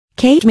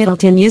Kate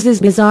Middleton uses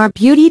bizarre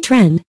beauty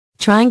trend,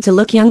 trying to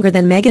look younger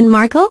than Meghan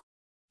Markle?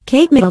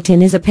 Kate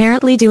Middleton is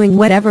apparently doing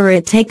whatever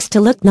it takes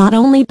to look not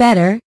only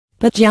better,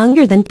 but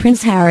younger than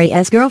Prince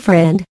Harry's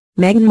girlfriend,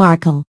 Meghan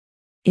Markle.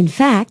 In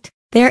fact,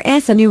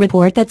 there's a new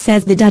report that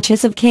says the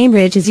Duchess of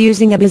Cambridge is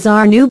using a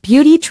bizarre new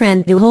beauty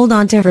trend to hold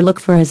on to her look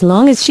for as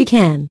long as she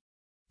can.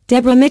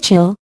 Deborah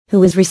Mitchell,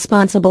 who is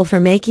responsible for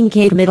making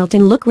Kate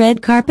Middleton look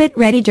red carpet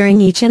ready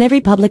during each and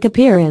every public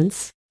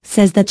appearance,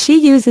 says that she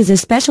uses a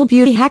special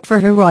beauty hack for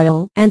her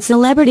royal and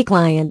celebrity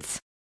clients.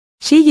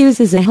 She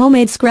uses a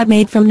homemade scrub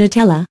made from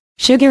Nutella,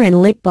 sugar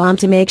and lip balm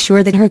to make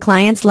sure that her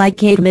clients like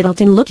Kate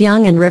Middleton look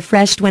young and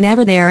refreshed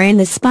whenever they are in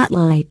the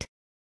spotlight.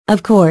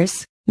 Of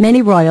course,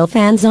 many royal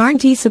fans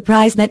aren't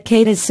surprised that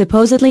Kate is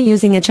supposedly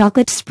using a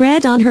chocolate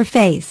spread on her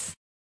face.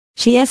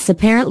 She is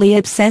apparently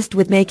obsessed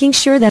with making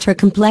sure that her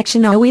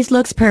complexion always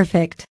looks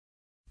perfect.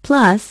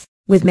 Plus,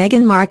 with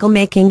Meghan Markle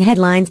making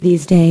headlines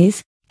these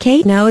days,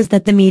 Kate knows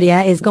that the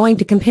media is going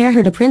to compare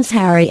her to Prince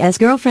Harry's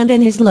girlfriend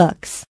in his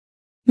looks.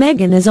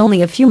 Meghan is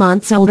only a few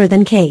months older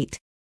than Kate.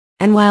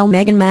 And while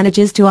Meghan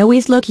manages to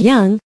always look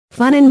young,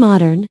 fun and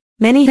modern,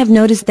 many have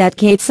noticed that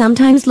Kate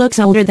sometimes looks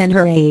older than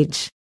her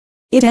age.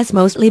 It is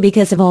mostly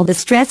because of all the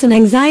stress and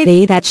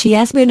anxiety that she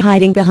has been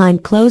hiding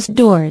behind closed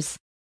doors.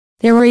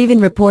 There were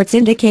even reports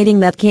indicating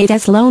that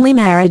Kate's lonely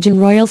marriage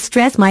and royal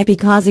stress might be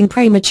causing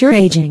premature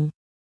aging.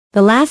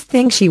 The last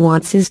thing she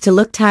wants is to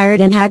look tired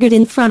and haggard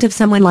in front of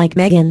someone like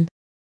Meghan.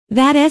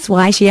 That is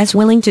why she is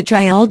willing to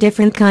try all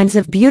different kinds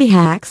of beauty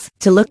hacks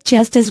to look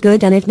just as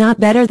good and if not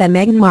better than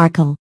Meghan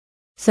Markle.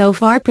 So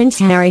far Prince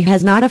Harry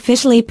has not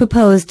officially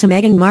proposed to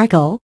Meghan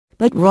Markle,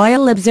 but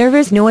royal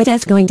observers know it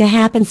is going to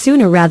happen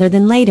sooner rather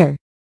than later.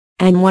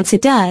 And once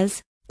it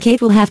does,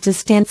 Kate will have to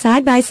stand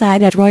side by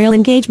side at royal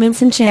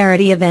engagements and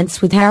charity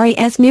events with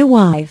Harry's new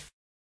wife.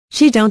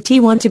 She don't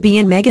want to be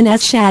in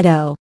Meghan's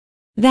shadow.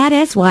 That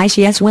is why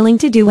she is willing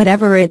to do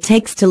whatever it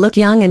takes to look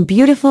young and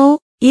beautiful,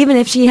 even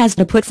if she has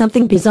to put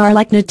something bizarre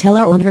like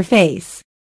Nutella on her face.